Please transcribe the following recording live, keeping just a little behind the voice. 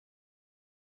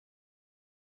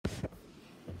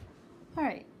All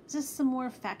right, just some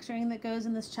more factoring that goes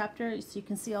in this chapter. So you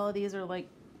can see all of these are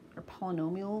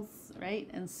polynomials, right?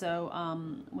 And so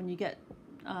when you get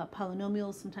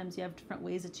polynomials, sometimes you have different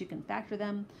ways that you can factor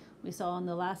them. We saw in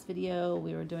the last video,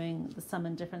 we were doing the sum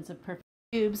and difference of perfect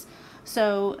cubes.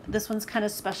 So this one's kind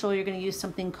of special. You're going to use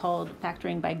something called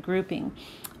factoring by grouping.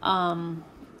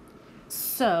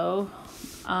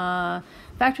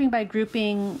 Factoring by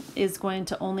grouping is going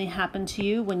to only happen to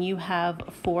you when you have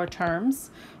 4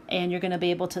 terms, and you're going to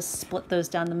be able to split those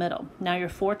down the middle. Now your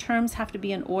 4 terms have to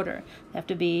be in order. They have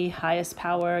to be highest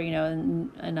power,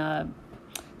 in a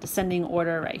descending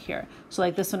order right here. So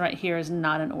like this one right here is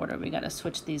not in order. We got to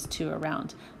switch these 2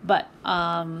 around. But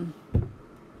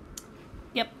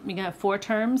yep, you're gonna have 4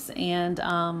 terms, and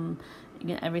you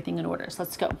get everything in order. So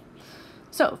let's go.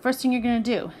 So first thing you're going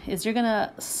to do is you're going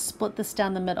to split this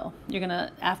down the middle. You're going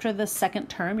to, after the second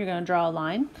term, you're going to draw a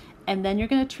line, and then you're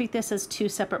going to treat this as 2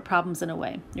 separate problems in a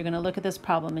way. You're going to look at this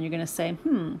problem and you're going to say,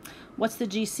 what's the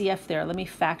GCF there? Let me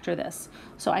factor this.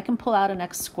 So I can pull out an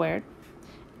x squared,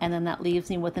 and then that leaves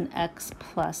me with an x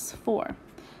plus 4.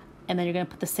 And then you're going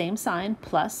to put the same sign,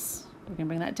 plus, we're going to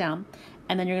bring that down,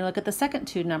 and then you're going to look at the second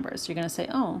 2 numbers. You're going to say,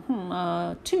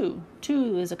 2.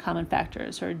 2 is a common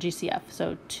factor, so GCF.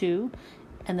 So 2.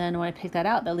 And then when I pick that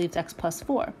out, that leaves x plus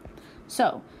 4.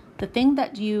 So the thing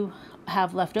that you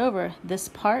have left over, this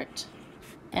part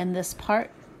and this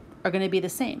part, are going to be the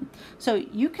same. So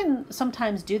you can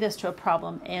sometimes do this to a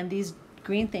problem, and these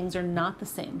green things are not the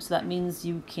same. So that means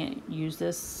you can't use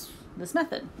this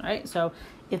method, right? So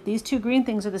if these 2 green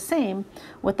things are the same,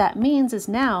 what that means is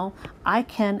now I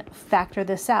can factor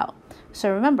this out.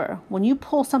 So remember, when you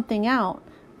pull something out,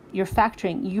 you're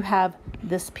factoring. You have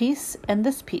this piece and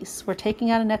this piece. We're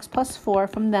taking out an x plus 4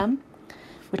 from them,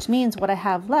 which means what I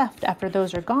have left after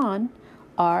those are gone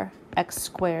are x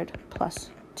squared plus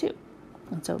 2.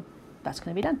 And so that's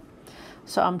going to be done.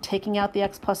 So I'm taking out the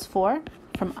x plus 4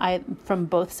 from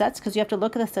both sets, because you have to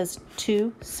look at this as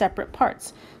 2 separate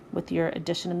parts with your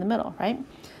addition in the middle, right?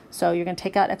 So you're going to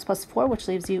take out x plus 4, which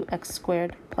leaves you x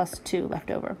squared plus 2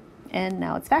 left over. And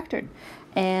now it's factored.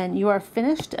 And you are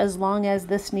finished as long as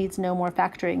this needs no more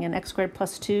factoring, and x squared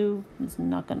plus 2 is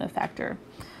not going to factor,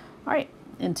 all right,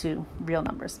 into real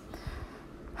numbers.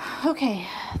 Okay,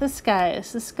 this guy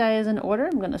is in order.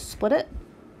 I'm going to split it.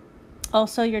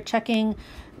 Also, you're checking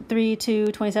 3, 2,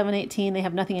 27, 18. They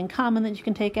have nothing in common that you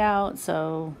can take out,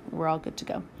 so we're all good to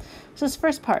go. So this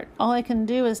first part, all I can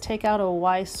do is take out a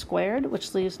y squared,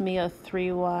 which leaves me a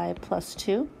 3y plus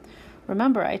 2.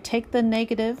 Remember, I take the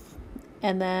negative,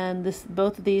 and then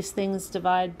both of these things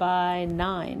divide by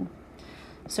 9.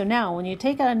 So now when you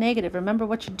take out a negative, remember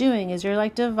what you're doing is you're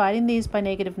dividing these by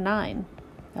 -9.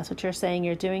 That's what you're saying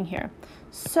you're doing here.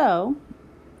 So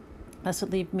this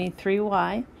would leave me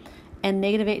 3y, and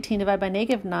 -18 divided by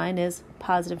 -9 is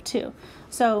 +2.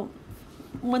 So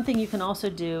one thing you can also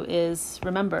do is,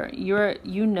 remember,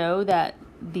 you know that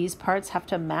these parts have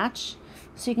to match.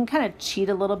 So you can kind of cheat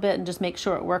a little bit and just make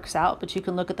sure it works out, but you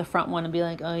can look at the front one and be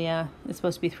like, oh yeah, it's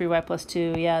supposed to be 3y plus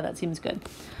 2. Yeah, that seems good.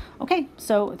 Okay,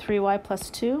 so 3y plus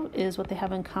 2 is what they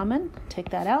have in common. Take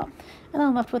that out, and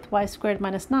I'm left with y squared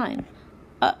minus 9.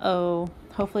 Uh-oh,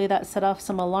 hopefully that set off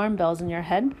some alarm bells in your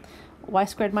head. Y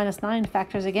squared minus 9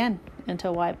 factors again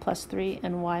into y plus 3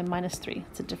 and y minus 3.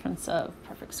 It's a difference of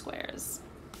perfect squares.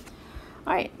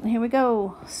 All right, here we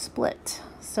go, split.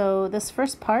 So this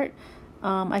first part,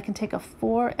 I can take a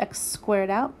 4x squared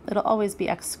out. It'll always be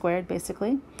x squared,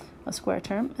 basically, a square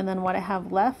term. And then what I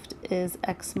have left is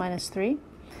x minus 3.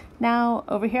 Now,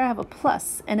 over here I have a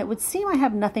plus, and it would seem I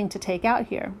have nothing to take out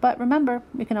here. But remember,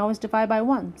 we can always divide by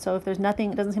 1. So if there's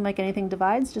nothing, it doesn't seem like anything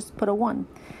divides, just put a 1.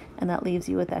 And that leaves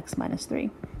you with x minus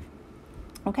 3.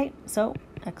 Okay, so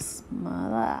x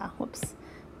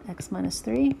minus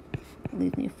 3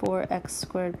 leaves me 4x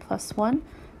squared plus 1.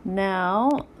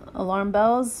 Now, alarm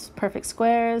bells, perfect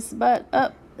squares, but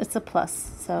it's a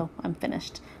plus, so I'm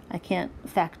finished. I can't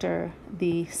factor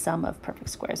the sum of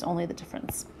perfect squares, only the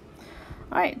difference.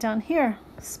 All right, down here,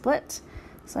 split.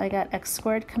 So I got x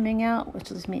squared coming out,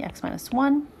 which leaves me x minus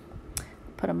 1.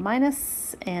 Put a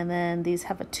minus, and then these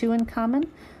have a 2 in common.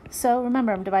 So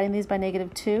remember, I'm dividing these by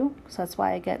 -2, so that's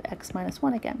why I get x minus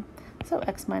 1 again. So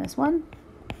x minus 1,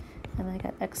 and then I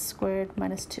got x squared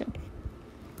minus 2.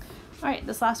 All right,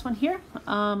 this last one here,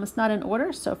 it's not in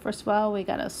order, so first of all, we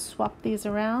gotta swap these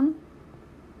around.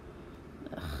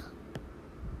 Ugh.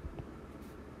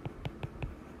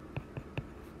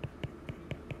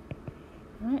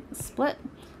 All right, split.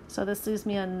 So this leaves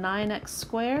me a 9x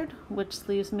squared, which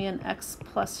leaves me an x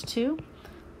plus 2.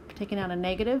 Taking out a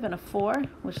negative and a 4,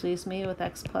 which leaves me with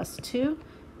x plus 2.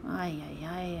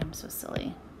 I'm so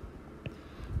silly.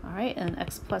 All right, and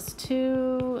x plus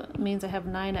 2 means I have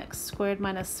 9x squared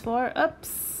minus 4.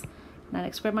 Oops,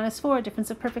 9x squared minus 4, difference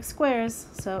of perfect squares.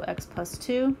 So x plus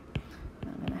 2.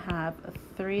 I'm going to have a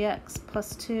 3x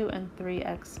plus 2 and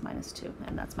 3x minus 2.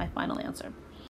 And that's my final answer.